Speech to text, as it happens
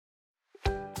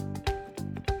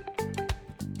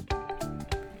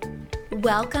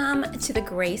Welcome to the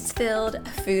Grace-Filled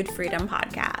Food Freedom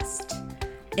Podcast.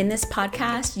 In this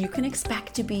podcast, you can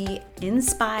expect to be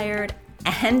inspired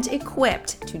and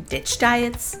equipped to ditch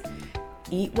diets,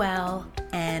 eat well,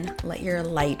 and let your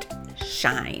light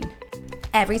shine.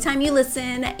 Every time you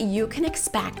listen, you can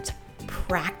expect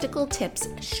practical tips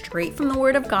straight from the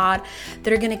Word of God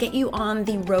that are going to get you on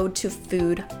the road to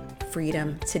food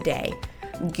freedom today.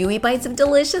 Gooey bites of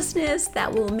deliciousness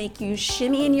that will make you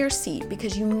shimmy in your seat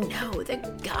because you know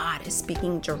that God is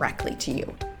speaking directly to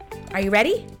you. Are you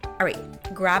ready? All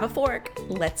right, grab a fork.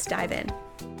 Let's dive in.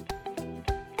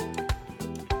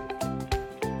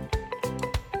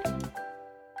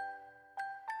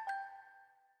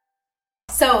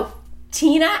 So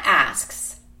Tina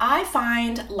asks, I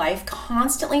find life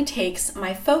constantly takes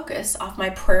my focus off my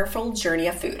prayerful journey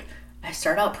of food. I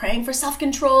start out praying for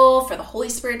self-control, for the Holy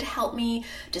Spirit to help me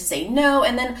to say no,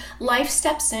 and then life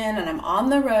steps in and I'm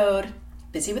on the road,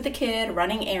 busy with the kid,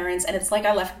 running errands, and it's like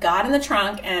I left God in the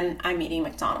trunk and I'm eating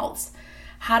McDonald's.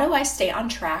 How do I stay on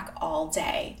track all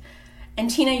day? And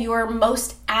Tina, you are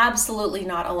most absolutely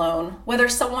not alone. Whether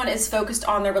someone is focused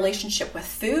on their relationship with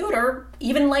food or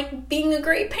even like being a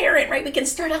great parent, right? We can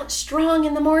start out strong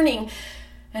in the morning.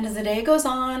 And as the day goes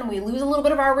on, we lose a little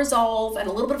bit of our resolve and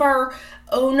a little bit of our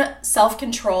own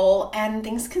self-control, and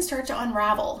things can start to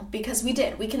unravel because we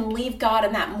can leave God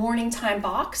in that morning time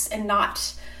box and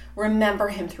not remember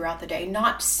Him throughout the day,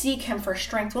 not seek Him for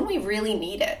strength when we really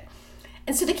need it.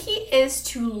 And so the key is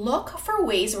to look for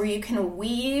ways where you can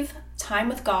weave time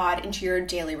with God into your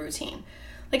daily routine.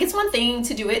 Like, it's one thing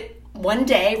to do it one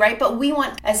day, right? But we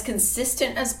want as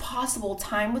consistent as possible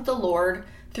time with the Lord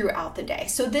throughout the day.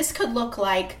 So this could look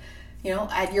like, you're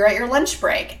at your lunch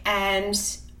break, and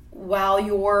while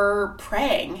you're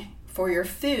praying for your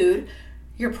food,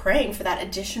 you're praying for that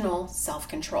additional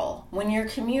self-control. When you're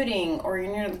commuting or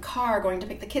you're in the car going to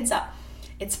pick the kids up,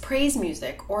 it's praise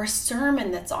music or a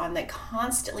sermon that's on that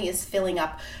constantly is filling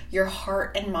up your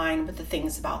heart and mind with the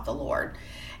things about the Lord.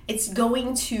 It's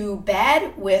going to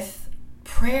bed with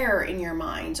prayer in your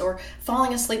mind or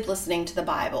falling asleep listening to the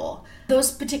Bible.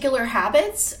 Those particular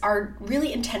habits are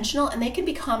really intentional and they can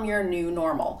become your new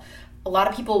normal. A lot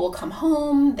of people will come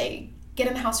home, they get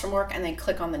in the house from work, and they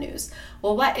click on the news.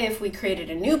 Well, what if we created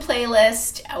a new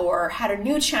playlist or had a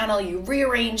new channel? You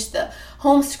rearrange the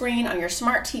home screen on your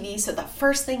smart TV so the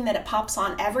first thing that it pops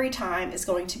on every time is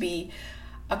going to be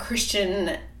a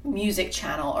Christian music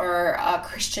channel or a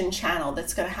Christian channel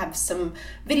that's going to have some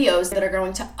videos that are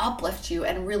going to uplift you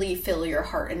and really fill your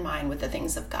heart and mind with the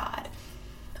things of God.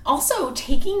 Also,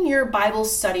 taking your Bible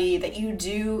study that you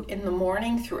do in the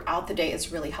morning throughout the day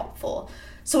is really helpful.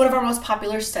 So one of our most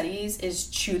popular studies is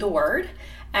Chew the Word,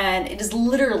 and it is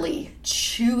literally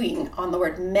chewing on the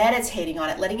Word, meditating on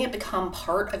it, letting it become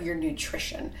part of your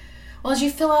nutrition. Well, as you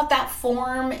fill out that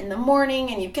form in the morning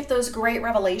and you get those great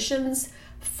revelations,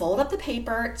 fold up the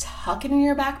paper, tuck it in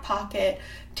your back pocket,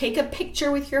 take a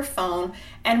picture with your phone,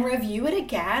 and review it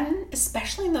again,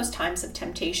 especially in those times of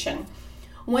temptation.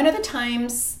 When are the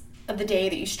times of the day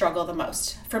that you struggle the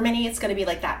most? For many, it's going to be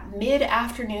like that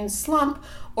mid-afternoon slump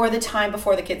or the time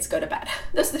before the kids go to bed.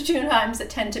 Those are the two times that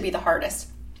tend to be the hardest.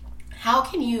 How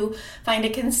can you find a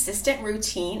consistent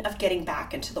routine of getting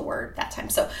back into the Word that time?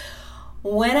 So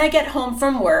when I get home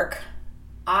from work,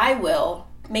 I will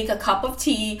make a cup of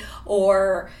tea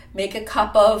or make a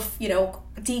cup of,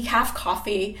 decaf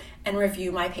coffee and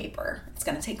review my paper. It's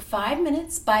going to take 5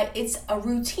 minutes, but it's a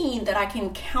routine that I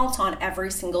can count on every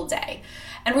single day.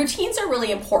 And routines are really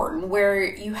important where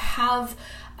you have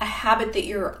a habit that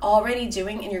you're already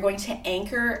doing and you're going to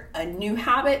anchor a new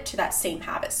habit to that same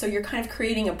habit. So you're kind of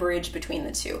creating a bridge between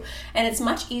the two. And it's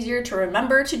much easier to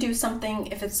remember to do something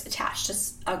if it's attached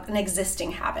to an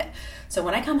existing habit. So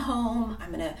when I come home,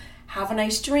 I'm going to have a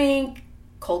nice drink,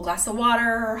 cold glass of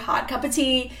water, hot cup of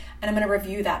tea, and I'm going to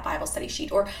review that Bible study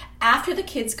sheet. Or after the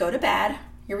kids go to bed,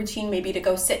 your routine may be to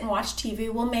go sit and watch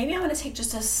TV. Well, maybe I'm going to take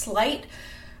just a slight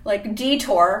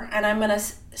detour and I'm going to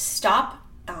stop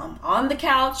on the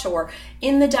couch or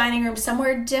in the dining room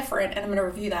somewhere different, and I'm going to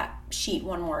review that sheet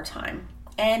one more time.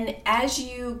 And as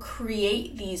you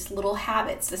create these little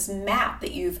habits, this map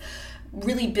that you've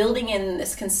really building in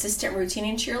this consistent routine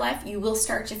into your life, you will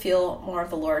start to feel more of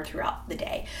the Lord throughout the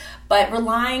day. But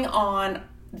relying on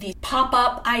the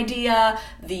pop-up idea,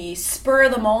 the spur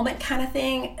of the moment kind of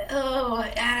thing,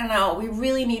 I don't know. We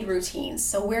really need routines.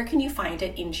 So where can you find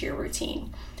it into your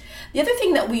routine? The other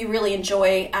thing that we really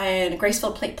enjoy in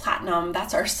Grace-Filled Plate Platinum,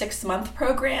 that's our 6-month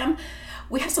program,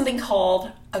 we have something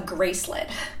called a Gracelet.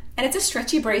 And it's a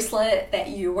stretchy bracelet that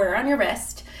you wear on your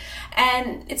wrist.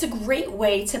 And it's a great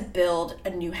way to build a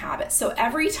new habit. So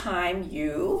every time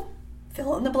you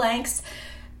fill in the blanks.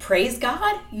 Praise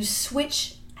God, you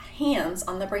switch hands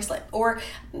on the bracelet. Or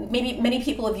maybe many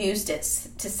people have used it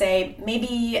to say,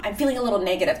 maybe I'm feeling a little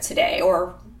negative today,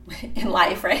 or in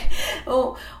life, right?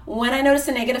 Oh, when I notice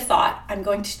a negative thought, I'm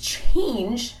going to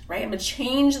change, right? I'm going to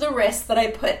change the wrist that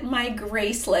I put my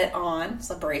bracelet on. It's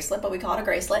a bracelet, but we call it a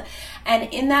bracelet.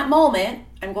 And in that moment,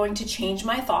 I'm going to change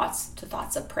my thoughts to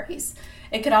thoughts of praise.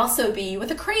 It could also be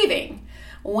with a craving.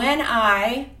 When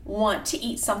I want to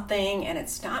eat something and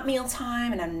it's not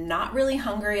mealtime and I'm not really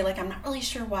hungry, like I'm not really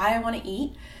sure why I want to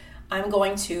eat, I'm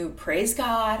going to praise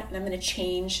God and I'm going to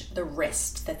change the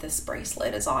wrist that this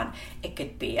bracelet is on. It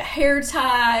could be a hair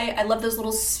tie. I love those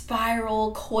little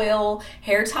spiral coil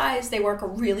hair ties. They work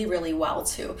really, really well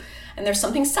too. And there's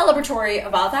something celebratory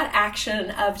about that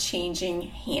action of changing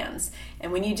hands.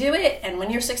 And when you do it and when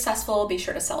you're successful, be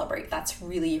sure to celebrate. That's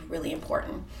really, really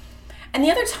important. And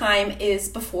the other time is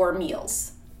before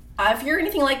meals. If you're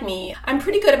anything like me, I'm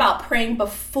pretty good about praying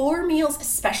before meals,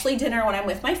 especially dinner when I'm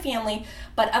with my family,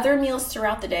 but other meals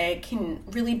throughout the day can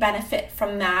really benefit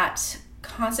from that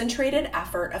concentrated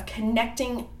effort of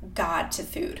connecting God to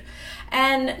food.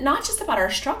 And not just about our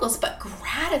struggles, but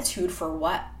gratitude for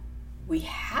what we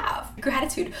have.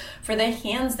 Gratitude for the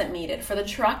hands that made it, for the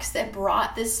trucks that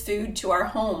brought this food to our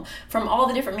home, from all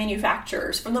the different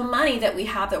manufacturers, from the money that we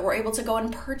have that we're able to go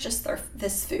and purchase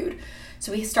this food.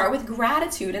 So we start with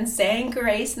gratitude and saying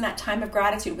grace in that time of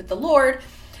gratitude with the Lord,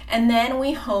 and then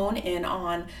we hone in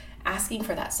on asking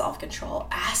for that self-control,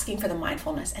 asking for the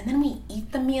mindfulness, and then we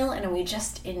eat the meal and we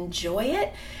just enjoy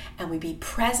it and we be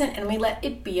present and we let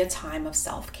it be a time of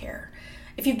self-care.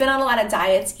 If you've been on a lot of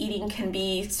diets, eating can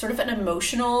be sort of an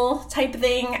emotional type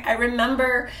thing. I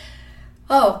remember,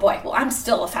 I'm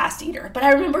still a fast eater, but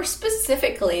I remember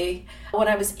specifically when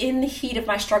I was in the heat of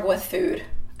my struggle with food,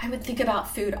 I would think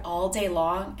about food all day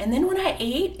long. And then when I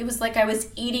ate, it was like I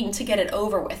was eating to get it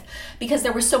over with because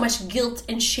there was so much guilt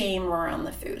and shame around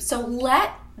the food. So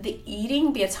let the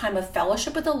eating be a time of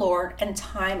fellowship with the Lord and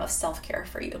time of self-care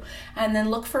for you. And then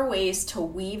look for ways to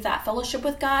weave that fellowship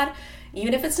with God,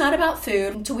 even if it's not about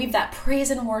food, to weave that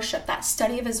praise and worship, that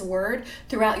study of His Word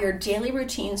throughout your daily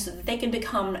routine so that they can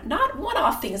become not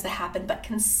one-off things that happen, but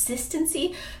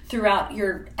consistency throughout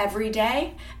your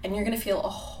everyday, and you're going to feel a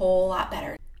whole lot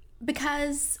better.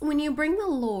 Because when you bring the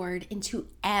Lord into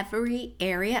every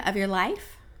area of your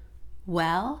life,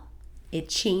 well, it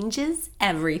changes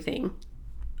everything.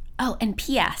 Oh, and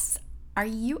P.S., are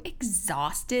you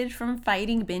exhausted from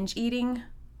fighting binge eating?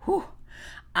 Whew.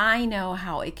 I know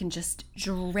how it can just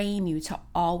drain you to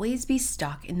always be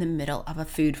stuck in the middle of a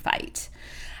food fight.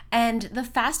 And the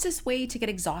fastest way to get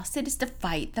exhausted is to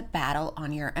fight the battle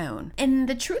on your own. And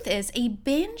the truth is, a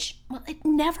binge, it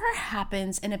never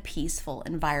happens in a peaceful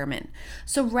environment.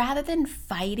 So rather than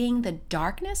fighting the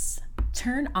darkness,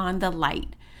 turn on the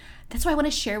light. That's why I want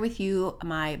to share with you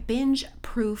my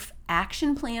binge-proof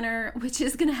action planner, which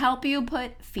is going to help you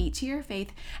put feet to your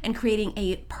faith and creating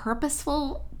a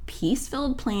purposeful,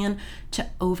 peace-filled plan to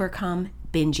overcome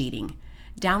binge eating.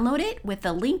 Download it with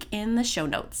the link in the show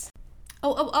notes.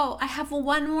 I have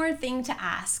one more thing to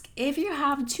ask. If you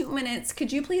have 2 minutes,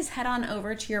 could you please head on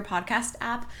over to your podcast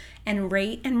app and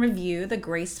rate and review the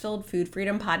Grace-Filled Food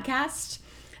Freedom Podcast?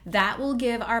 That will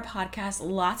give our podcast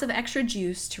lots of extra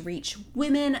juice to reach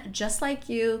women just like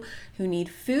you who need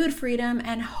food freedom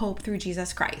and hope through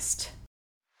Jesus Christ.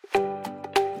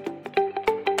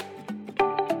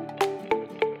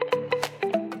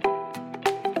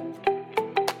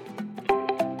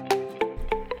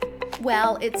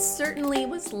 Well, it certainly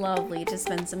was lovely to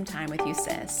spend some time with you,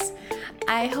 sis.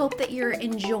 I hope that you're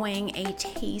enjoying a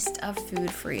taste of food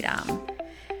freedom.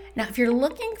 Now, if you're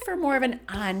looking for more of an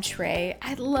entree,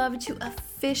 I'd love to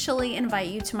officially invite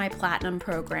you to my Platinum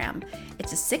program.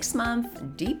 It's a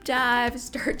 6-month deep dive,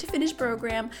 start to finish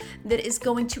program that is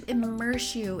going to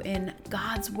immerse you in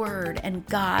God's Word and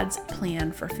God's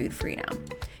plan for food freedom.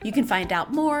 You can find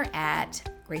out more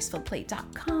at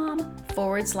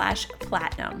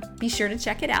gracefulplate.com/platinum. Be sure to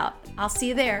check it out. I'll see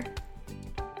you there.